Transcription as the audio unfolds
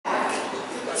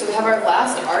So we have our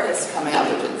last artist coming up,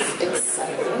 which is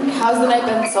exciting. How's the night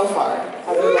been so far?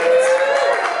 How have you guys?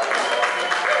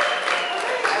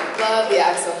 I love the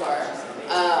act so far,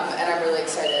 and I'm really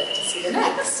excited to see the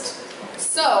next.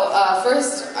 So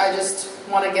first, I just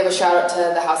want to give a shout out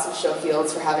to the House of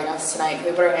Showfields for having us tonight. Can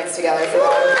we put our hands together for them?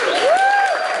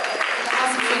 The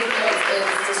House of Showfields is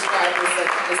described as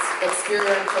like this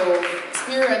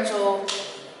experiential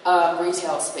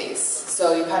retail space.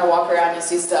 So you kind of walk around, you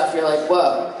see stuff, you're like,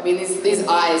 whoa. I mean, these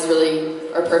eyes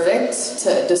really are perfect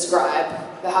to describe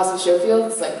the House of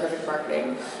Showfields. It's like perfect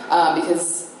marketing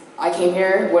because I came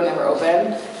here when they were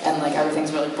open, and like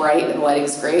everything's really bright and the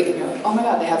lighting's great, and you're like, oh my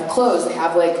god, they have clothes, they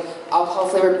have like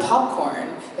alcohol-flavored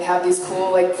popcorn, they have these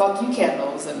cool like fuck you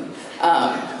candles, and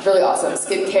really awesome.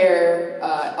 Skincare,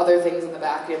 other things in the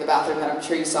back near the bathroom that I'm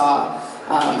sure you saw.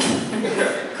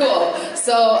 Cool.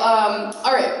 So,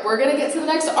 alright, we're gonna get to the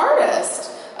next artist.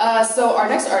 So our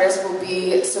next artist will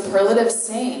be Superlative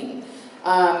Sain.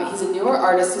 He's a newer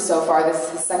artist to SoFar. This is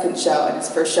his second show, and his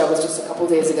first show was just a couple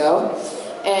days ago.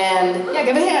 And yeah,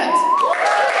 give it a hand.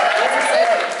 That's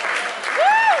exciting.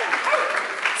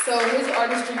 So his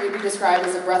artistry would be described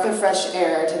as a breath of fresh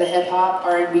air to the hip-hop,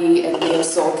 R&B, and neo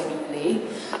soul community.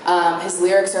 His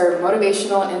lyrics are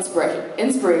motivational and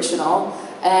inspirational,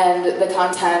 and the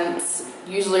contents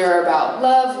usually are about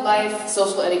love, life,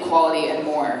 social inequality, and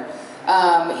more.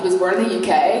 He was born in the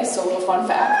UK, so a little fun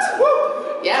fact.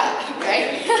 Yeah,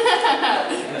 right?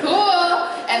 Cool.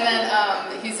 And then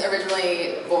he's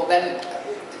originally, well, then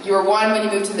you were one when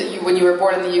you moved to when you were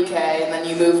born in the UK, and then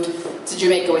you moved to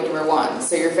Jamaica when you were one.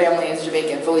 So your family is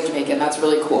Jamaican, fully Jamaican. That's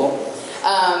really cool.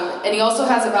 And he also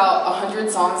has about 100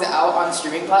 songs out on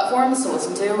streaming platforms to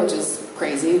listen to, which is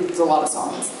crazy. There's a lot of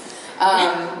songs.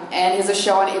 And he has a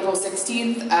show on April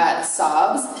 16th at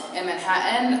Sobs in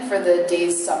Manhattan for the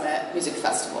Days Summit Music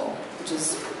Festival, which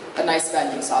is a nice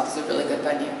venue. Sobs is a really good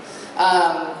venue.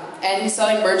 And he's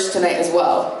selling merch tonight as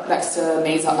well, next to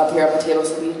Maze up here on the table,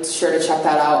 so be sure to check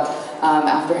that out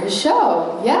after his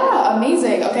show. Yeah,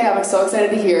 amazing. Okay, I'm so excited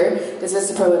to hear. This is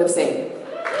Superlative Sain.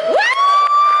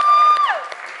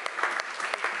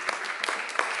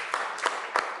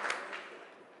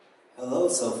 Hello,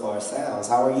 SoFar Sounds.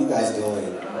 How are you guys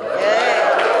doing?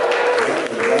 Yeah,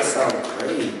 you guys sound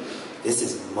great. This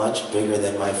is much bigger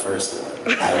than my first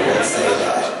one. I will say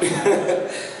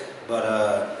that. But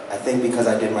I think because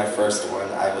I did my first one,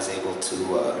 I was able to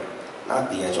knock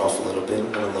the edge off a little bit.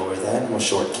 I'm going to lower that. I'm a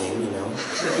short king, you know.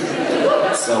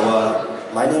 So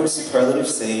my name is Superlative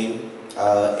Sain.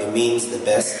 It means the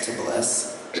best to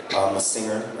bless. I'm a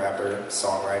singer, rapper,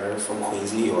 songwriter from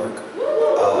Queens, New York.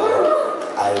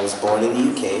 I was born in the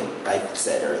UK, like I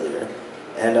said earlier.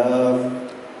 And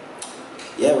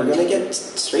yeah, we're going to get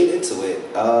straight into it.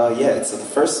 Yeah, so the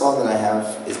first song that I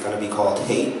have is going to be called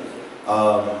Hate.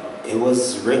 It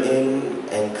was written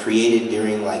and created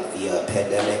during like the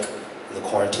pandemic, the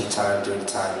quarantine time, during the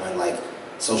time when like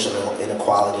social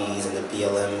inequalities and the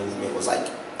BLM movement was like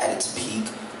at its peak,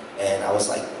 and I was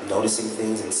like noticing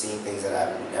things and seeing things that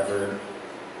I've never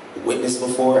witnessed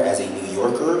before as a New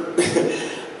Yorker.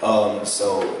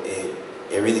 So it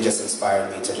really just inspired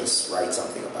me to just write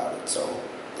something about it. So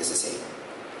this is Hate.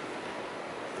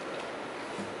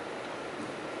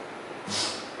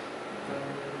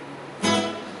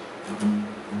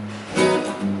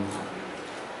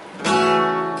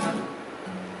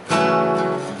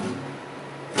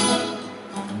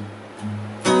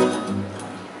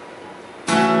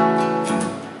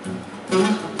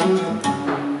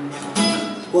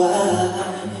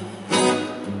 Why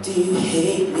do you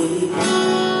hate me?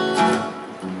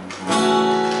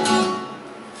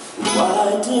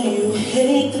 Why do you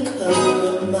hate the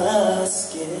color of my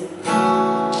skin?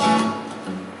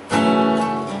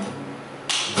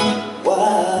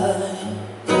 Why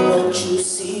won't you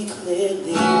see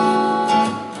clearly?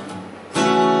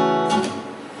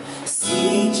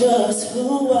 See just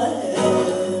who I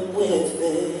am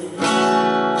within.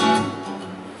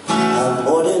 I'm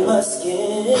more than my skin.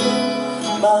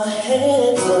 My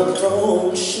hands are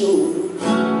grown shoes.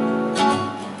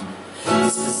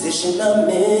 This position I'm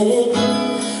in,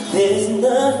 there's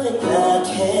nothing I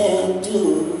can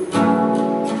do.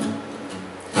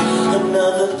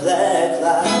 Another black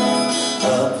life, a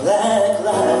black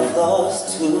life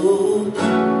lost too.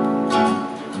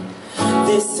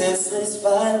 This senseless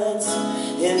violence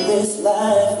in this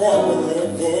life that we're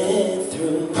living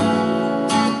through.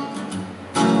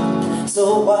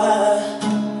 So why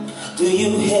do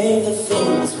you hate the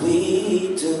things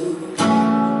we do?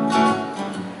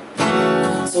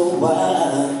 So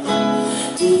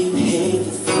why do you hate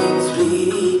the things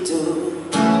we do?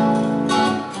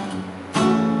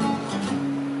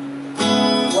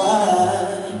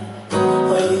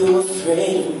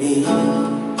 afraid of me?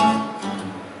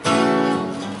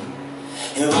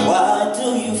 And why do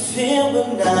you feel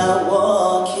when I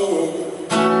walk in?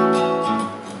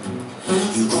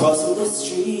 You crossing the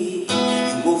street,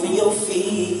 you moving your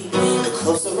feet. The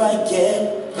closer I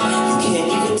get, you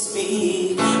can't even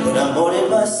speak. But I'm more than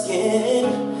my skin.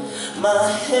 My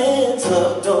hands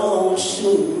up, don't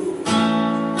shoot.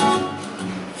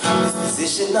 This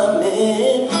position I'm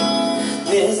in,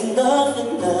 there's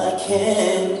nothing I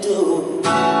can do.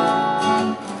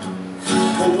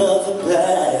 Another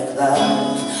black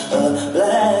life, a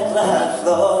black life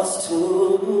lost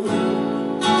too.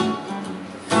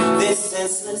 This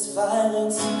senseless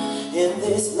violence in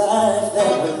this life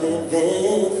that we're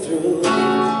living through.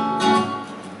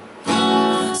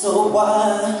 So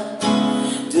why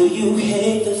do you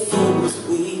hate the things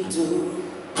we do?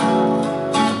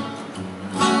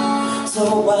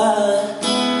 So why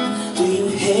do you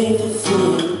hate the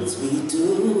things we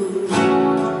do?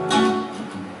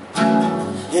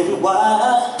 And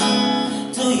why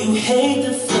do you hate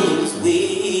the things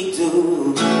we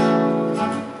do?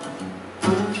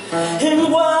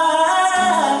 And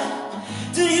why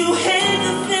do you hate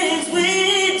the things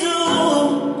we do?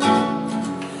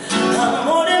 I'm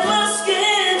more than my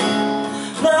skin,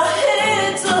 my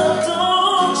hands up,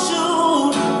 don't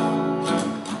shoot.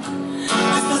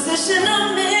 This position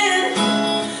I'm in,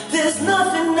 there's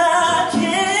nothing I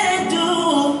can do.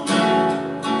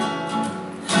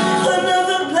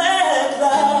 Another black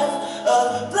life, a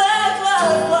black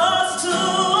life lost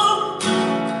too.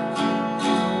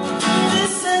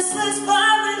 This senseless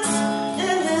violence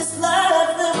in this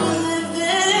life that we're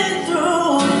living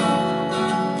through.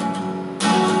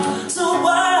 So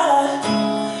why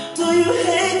do you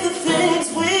hate the things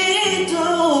we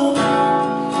do?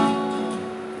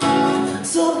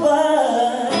 So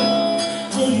why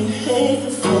do you hate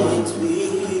the things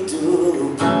we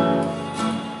do?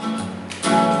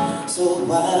 So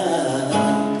why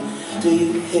do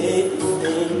you hate the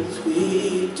things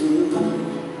we do?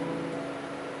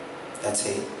 That's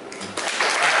it.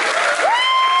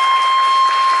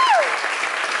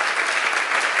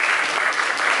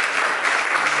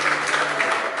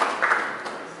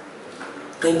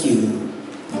 Thank you.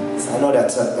 I know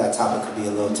that that topic could be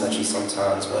a little touchy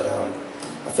sometimes, but I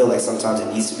feel like sometimes it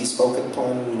needs to be spoken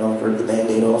upon, you know, rip the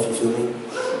band-aid off, you feel me?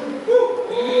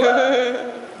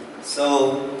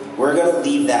 So, we're gonna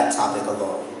leave that topic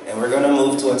alone, and we're gonna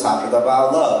move to a topic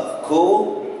about love.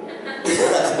 Cool?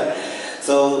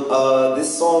 So,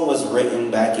 this song was written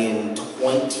back in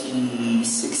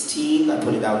 2016. I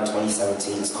put it out in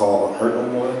 2017. It's called Hurt No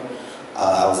More.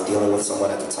 I was dealing with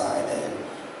someone at the time, and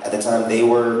at the time they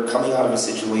were coming out of a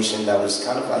situation that was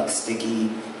kind of like sticky,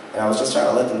 and I was just trying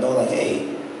to let them know, like, hey,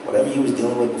 whatever you was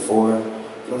dealing with before,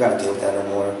 you don't gotta deal with that no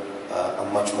more.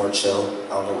 I'm much more chill. I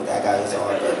don't know what that guy is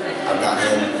on, but I'm not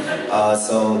him.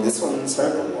 So this one's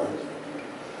Hurt No More.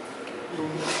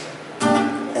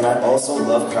 And I also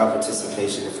love crowd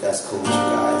participation, if that's cool with you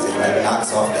guys. It like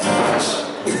knocks off the edge.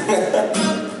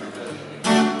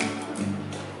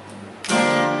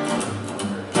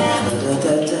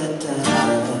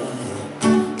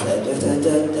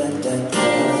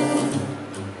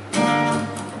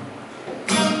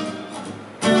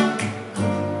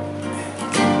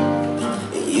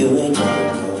 You ain't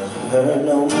never gonna hurt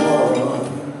no more.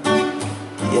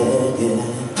 Yeah, yeah.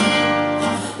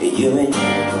 You ain't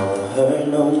never gonna hurt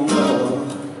no more.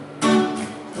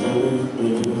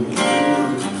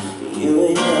 You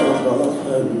ain't never gonna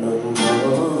hurt no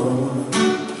more.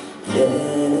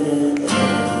 Yeah.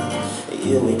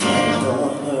 You ain't never gonna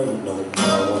hurt no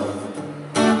more.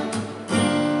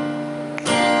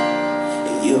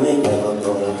 You ain't never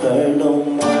gonna hurt no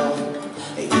more.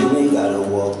 You ain't gotta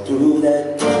walk through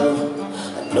that door.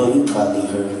 I know you probably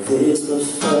heard this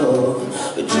before,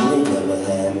 but you ain't never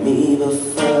had me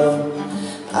before.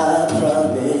 I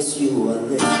promise you I'll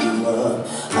lift you up.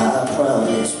 I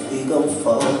promise we gon'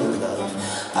 fall in love.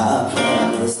 I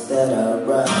promise that I'll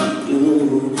ride with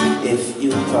you if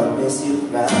you promise you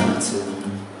ride too.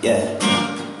 Yeah.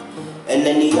 And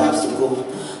any obstacle,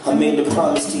 I made a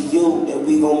promise to you that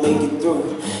we gon' make it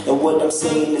through. And what I'm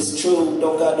saying is true,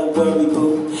 don't gotta worry,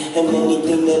 boo. And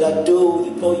anything that I do,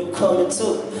 you know you coming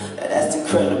too. Now that's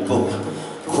incredible.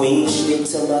 Queen shit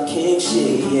to my king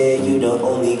shit, yeah. You the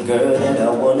only girl that I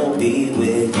wanna be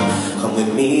with. Come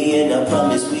with me and I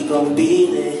promise we gon' be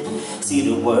lit. See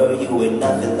the word, you ain't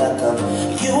nothing like I'm.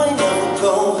 You ain't never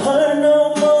gon' hurt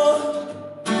no more.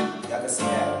 Y'all can see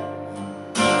that.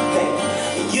 Hey,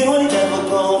 you ain't never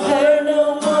gon' hurt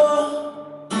no more.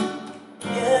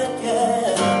 Yeah,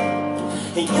 yeah.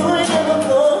 And you ain't never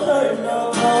gonna hurt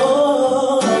no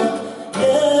more.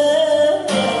 Yeah.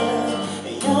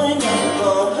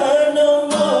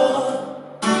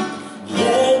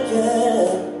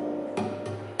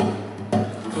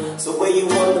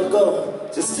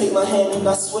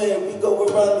 and we go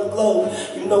around the globe.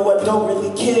 You know I don't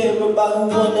really care about who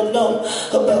wanna know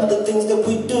about the things that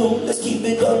we do. Let's keep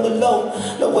it on the low.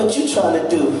 Now what you tryna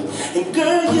do? And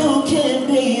girl, you can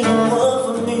be the one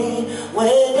for me.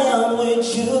 When I'm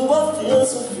with you, I feel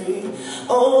so free.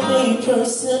 Only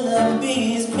person I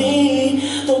be is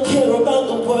me. Don't care about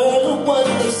the world or what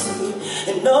they see.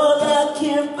 And all I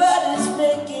care about is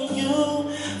making you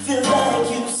feel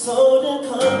like you so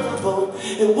uncomfortable.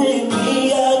 And with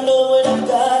me, I know what I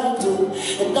gotta do.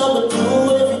 And I'ma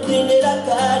do everything that I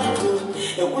gotta do.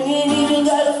 And we ain't even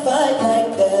gotta fight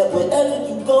like that. Wherever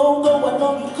you go, I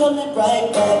know you coming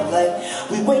right back. Like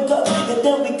we wake up and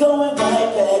then we going right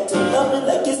back to loving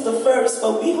like it's the first,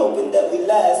 but we hoping that we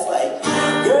last. Like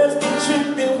girls be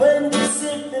tripping when they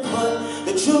sipping, but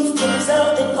the truth comes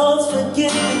out and all's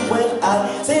forgiven. When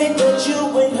I say that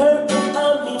you ain't hurting,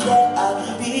 I mean that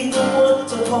I'll be the one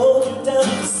to hold you down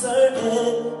for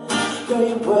certain. Girl,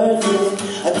 you're worth it.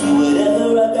 I do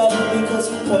whatever I gotta because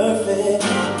you're perfect.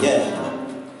 Yeah,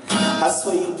 I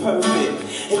swear you're perfect.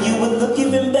 And you would look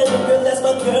even better, girl, that's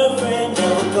my girlfriend.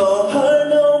 Never gonna hurt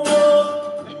no more.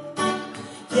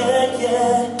 Yeah,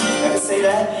 yeah, I can say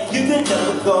that. You could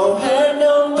never go hurt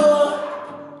no more.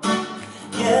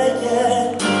 Yeah,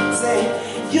 yeah, say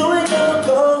you ain't never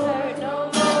go hurt no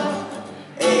more.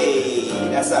 Hey,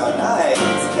 that sound nice.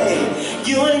 Hey,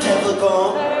 you ain't never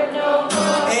go hurt no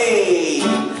more. Hey,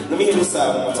 let me hear this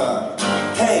side one more time.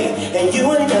 Hey, and you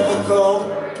ain't never go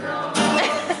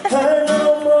hurt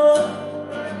no more.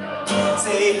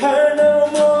 Say hurt no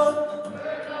more.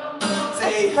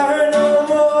 Say hurt no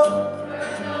more.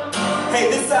 Hey,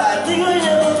 this side, you ain't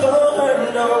never go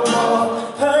hurt no more.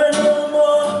 Hurt no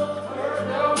more.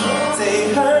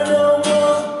 Say hurt no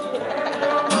more.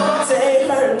 Say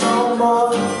hurt no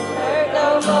more. Hurt no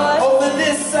more. Over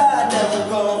this side, never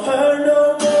go hurt no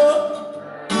more.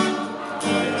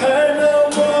 Hurt no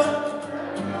more.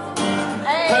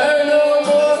 Hurt no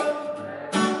more.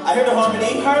 I hear the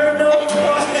harmony. Hurt no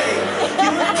more. Hey,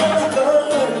 you ain't never go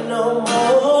hurt no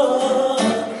more.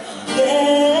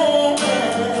 Yeah,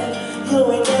 you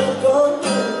ain't never go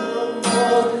hurt no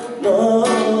more. No,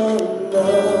 no.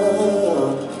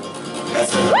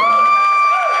 That's it.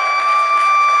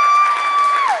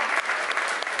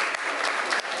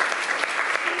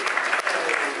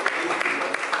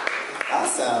 That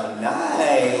sound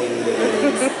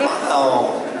nice.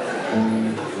 Wow.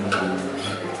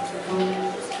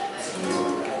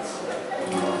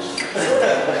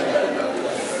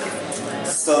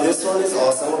 So this one is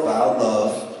also about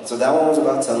love. So that one was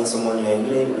about telling someone, hey,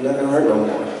 you're not gonna hurt no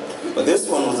more. But this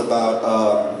one was about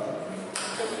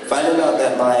finding out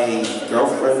that my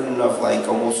girlfriend of like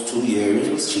almost 2 years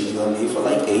was cheating on me for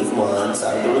like 8 months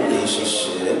out of the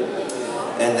relationship.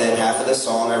 And then half of the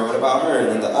song I wrote about her, and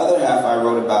then the other half I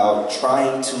wrote about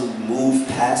trying to move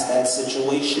past that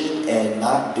situation and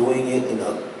not doing it in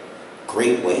a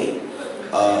great way.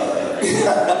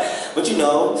 But you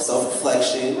know,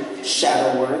 self-reflection,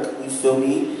 shadow work, you feel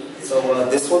me? So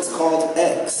this one's called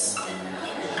X.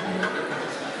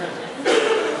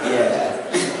 Yeah.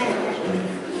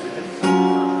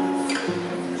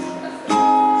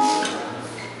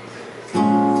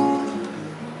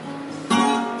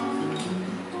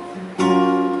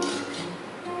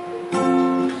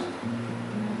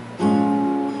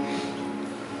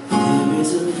 There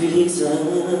is a reason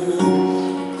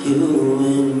you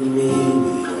and me,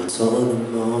 we don't talk no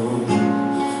more.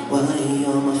 Why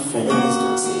all my friends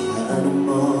don't say hi no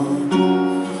more?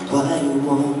 Why you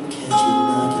won't catch me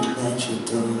knocking at your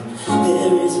door?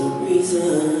 There is a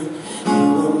reason you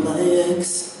are my ex.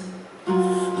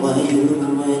 Why you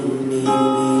and me, we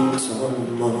don't talk no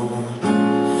more?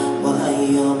 Why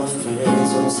all my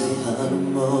friends don't say hi no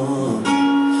more?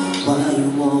 Why you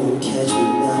won't catch me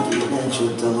knocking at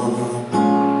your door?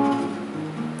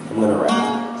 I'm gonna rap.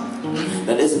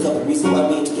 Now there's a couple reasons why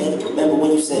we ain't together. Remember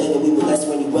when you said that we would last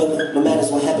when you weather? No matter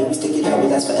what happened, we stick it out, we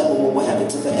last forever. Well, what happened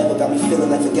to forever got me feeling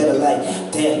like forget a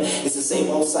life. Damn, it's the same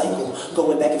old cycle,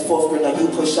 going back and forth, girl, now you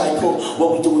push, I pull.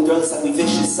 What we doing, girl, it's like we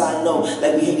vicious, I know.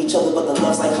 Like we hate each other, but the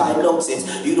love's like high notes. It's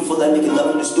beautiful like making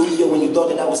love in the studio. When you thought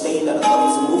that I was staying, that I love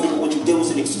was a movie. But what you did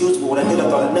was an excuse, but what I did I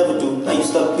thought I'd never do. Now you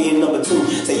stuck being number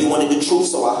 2. Say you wanted the truth,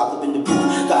 so I hop up in the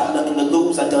booth. Got nothing to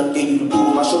lose, I done gave you the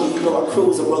boom. I show you know I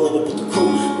cruise, I'm rolling up with the crew.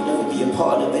 We'll never be a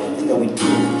part of anything that we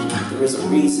do. There is a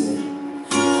reason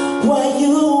why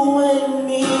you and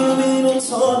me, we don't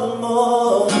talk no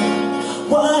more.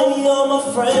 Why all my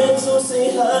friends don't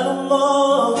say hi no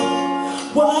more?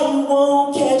 Why you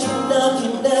won't catch me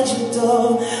knocking at your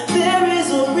door? There is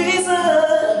a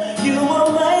reason you are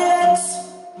my ex.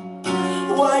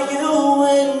 Why you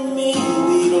and me,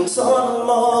 we don't talk no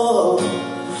more?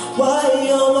 Why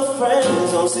all my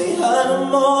say hi no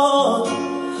more?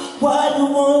 Why you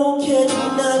won't catch me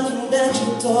knocking at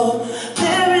your door?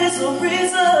 There is a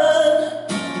reason.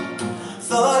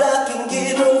 Thought I can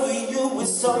get over you with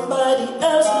somebody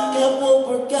else. That won't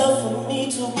work out for me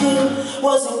too good.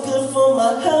 Wasn't good for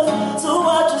my health, so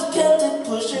I just kept it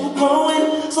pushing,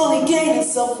 growing, slowly gaining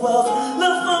self-wealth.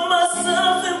 Love for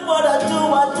myself and what I do,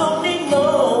 I don't need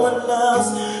no one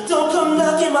else. Don't come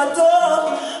knocking my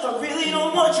door, I really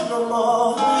don't want you no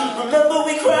more. Remember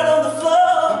we cried on the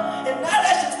floor, and now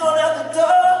that shit's gone out the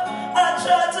door. I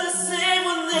tried to save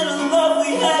what little love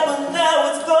we had, but now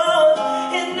it's gone.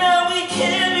 And now we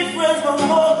can't be friends no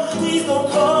more. Please don't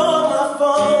call my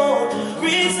phone.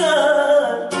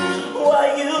 Reason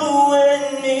why you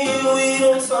and me, we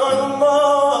don't talk no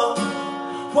more.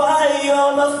 Why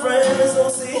all my friends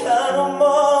don't say hi no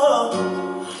more.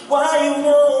 Why you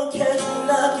won't catch me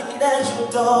knocking at your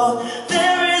door.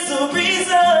 There is a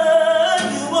reason.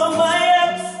 You are my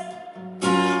ex.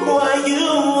 Why you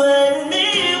and me,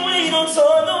 we don't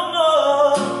talk no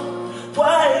more.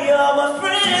 Why all my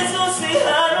friends don't say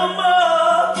hi no more.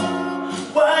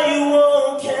 Why you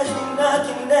won't catch me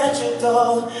knocking at your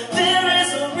door. There is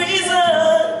a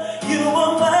reason. You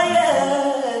are my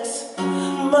ex.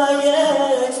 My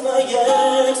ex, my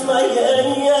ex, my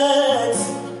ex.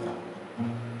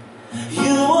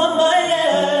 You are my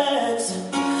ex.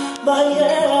 My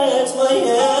ex, my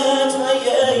ex, my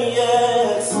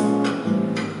ex.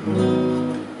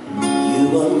 You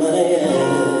are my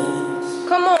ex.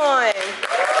 Come on. Yes.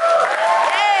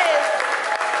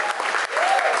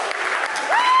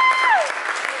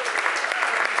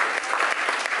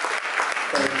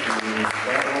 Thank you.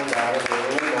 That one got a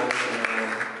little emotional.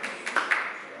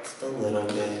 Just a little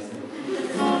bit.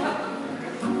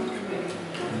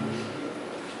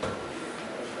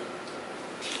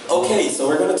 Okay, so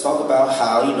we're going to talk about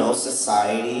how,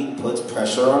 society puts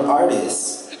pressure on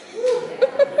artists.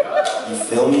 You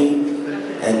feel me?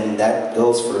 And that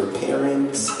goes for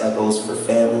parents, that goes for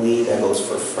family, that goes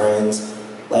for friends.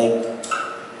 Like,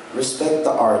 respect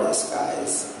the artist,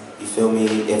 guys. You feel me?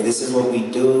 If this is what we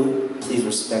do, please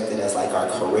respect it as like our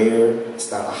career. It's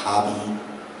not a hobby.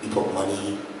 We put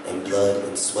money and blood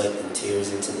and sweat and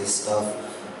tears into this stuff.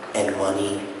 And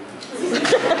money.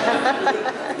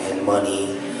 And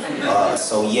money.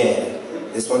 So yeah,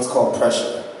 this one's called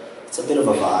Pressure. It's a bit of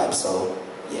a vibe, so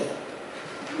yeah.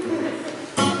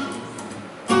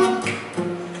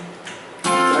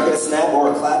 Can I get a snap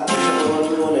or a clap? Whichever one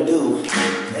you want to do.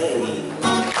 Hey.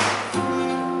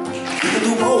 You can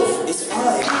do both, it's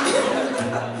fine.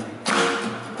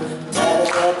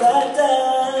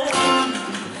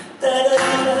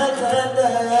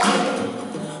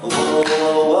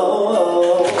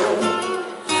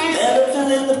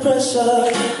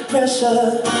 Pressure,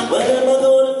 when am I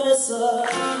gonna mess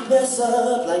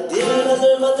up, like didn't I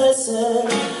learn my lesson,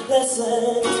 and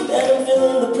I'm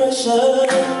feeling the pressure,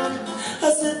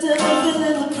 I said that I'm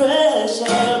feeling the pressure,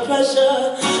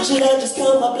 should I just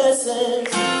count my blessings,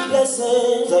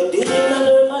 like didn't I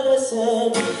learn my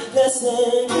lesson, cause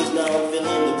now I'm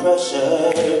feeling the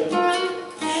pressure.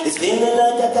 It's feeling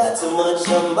like I got too much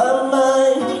on my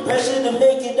mind. Pressure to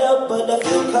make it out, but I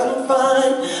feel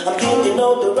confined. I'm getting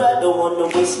older, I don't want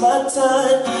to waste my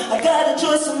time. I got a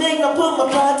choice to make, now put my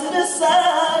pride to the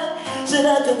side. Should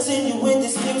I continue with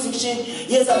this music shit?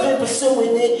 Yes, I've been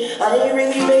pursuing it. I ain't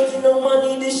really making no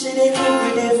money, this shit ain't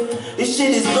lucrative. This shit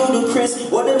is ludicrous.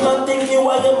 What am I thinking?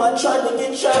 Why am I trying to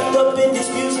get trapped up in this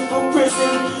musical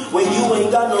prison? When you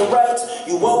ain't got no rights,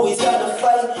 you always gotta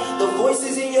fight. The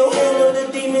voices in your head are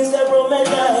the demons that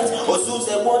romanize, or suits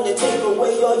that want to take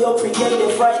away all your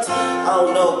creative rights. I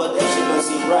don't know, but that shit don't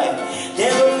seem right.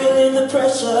 Never feeling the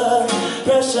pressure.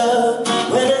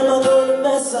 When am I gonna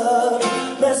mess up?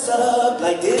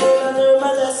 Like didn't I learn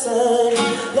my lesson,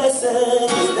 cause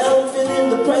now I'm feeling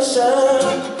the pressure.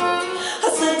 I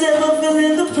said damn, I'm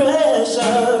feeling the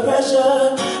pressure.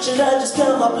 Should I just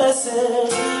count my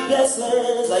blessings,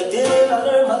 like didn't I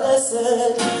learn my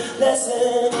lesson,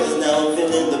 cause now I'm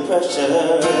feeling the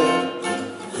pressure.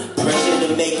 Pressure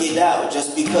to make it out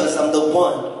just because I'm the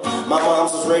one my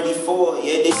mom's was ready for.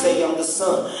 Yeah, they say I'm the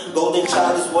son. Golden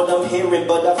child is what I'm hearing,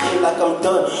 but I feel like I'm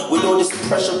done with all this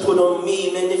pressure put on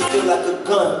me, man, it feel like a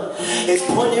gun. It's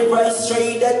pointed right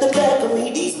straight at the back of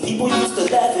me. These people used to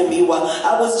laugh at me while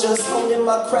I was just honing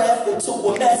my craft into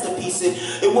a masterpiece.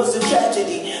 It was a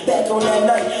tragedy back on that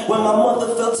night when my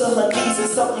mother fell to her knees and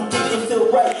something didn't feel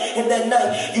right. And that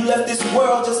night you left this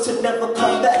world just to never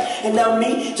come back. And now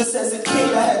me, just as a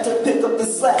kid, I had to pick up the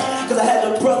slack, cause I had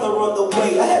a brother on the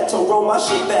way. I had to roll my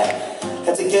shit back,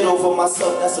 had to get over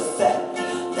myself, that's a fact.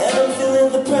 Man, I'm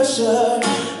feeling the pressure.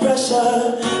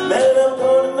 Man, I'm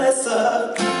gonna mess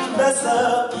up.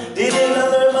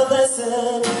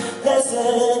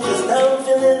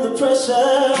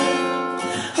 pressure.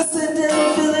 I said that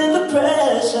I'm feeling the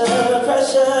pressure.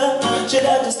 Should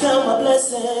I just count my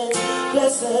blessings?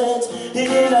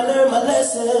 Didn't I learn my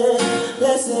lesson?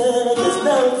 Cause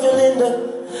now I'm feeling the,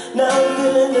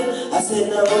 I said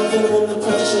now I'm feeling the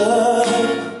pressure.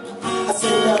 I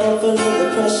said now I'm feeling the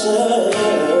pressure.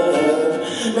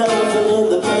 Now I'm feeling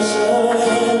the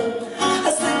pressure.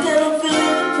 I said now I'm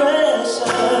feeling the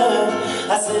pressure.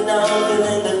 I said now I'm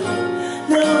feeling the,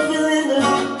 now I'm feeling the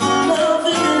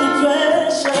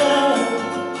pressure.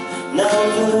 Now I'm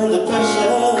feeling the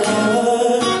pressure.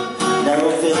 Now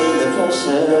I'm feeling the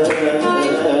pressure.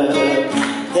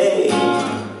 Hey,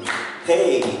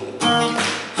 hey,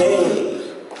 hey,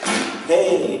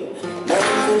 hey. Now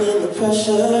I'm feeling the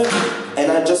pressure. And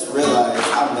I just realized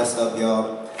I messed up,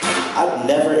 y'all. I've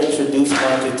never introduced my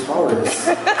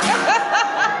guitarist.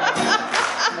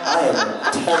 I am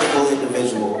a terrible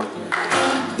individual.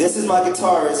 This is my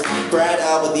guitarist, Brad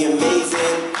Alba, the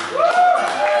amazing,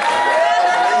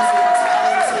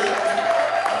 talented,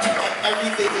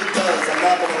 everything he does. I'm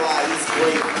not gonna lie, he's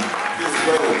great. He's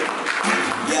great.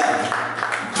 Yeah.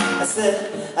 I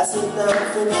said now I'm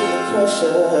feeling the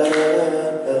pressure.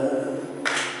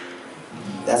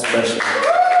 That's pressure.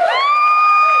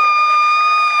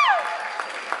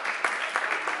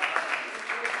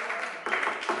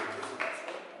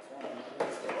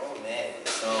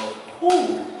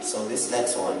 So this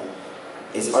next one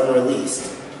is unreleased.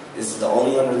 This is the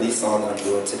only unreleased song I'm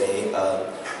doing today.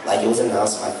 Like it was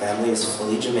announced, my family is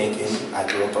fully Jamaican. I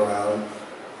grew up around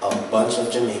a bunch of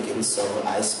Jamaicans, so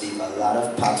I speak a lot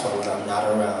of patois when I'm not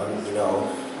around, you know,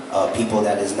 people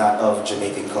that is not of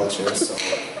Jamaican culture. So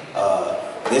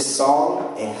this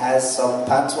song, it has some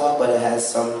patois, but it has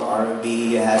some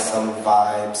R&B, it has some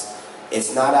vibes.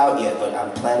 It's not out yet, but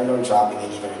I'm planning on dropping it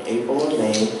either in April or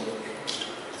May.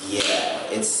 Yeah,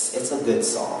 it's a good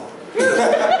song.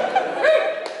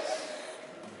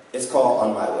 It's called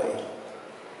On My Way.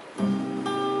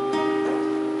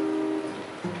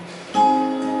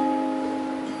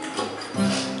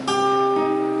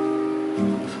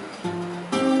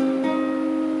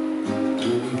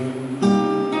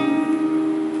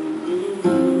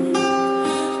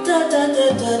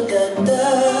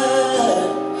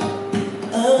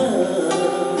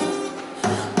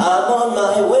 I'm on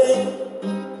my way.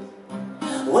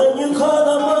 When you call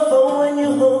on my phone when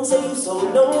you're home, say you're so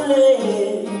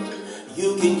lonely,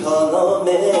 you can call on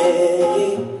me.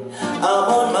 I'm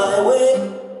on my way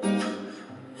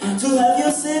to have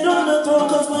you sit on the throne,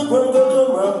 cause we're grown, girl,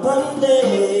 come round one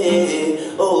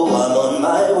day. Oh, I'm on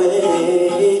my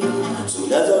way.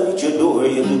 Soon as I reach your door,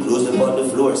 you'll be close upon the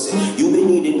floor. Say, you be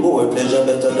needing more pleasure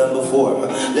better than before.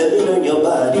 Let me learn your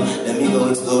body, let me go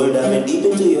explore. Dive deep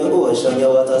into your ocean,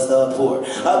 your water start pour.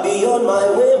 I'll be on my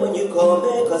way when you call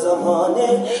me, cause I'm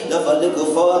horny. Love a little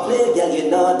foreplay, girl, you're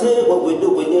naughty. What we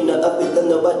doing in the office and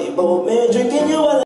nobody about me. Drinking you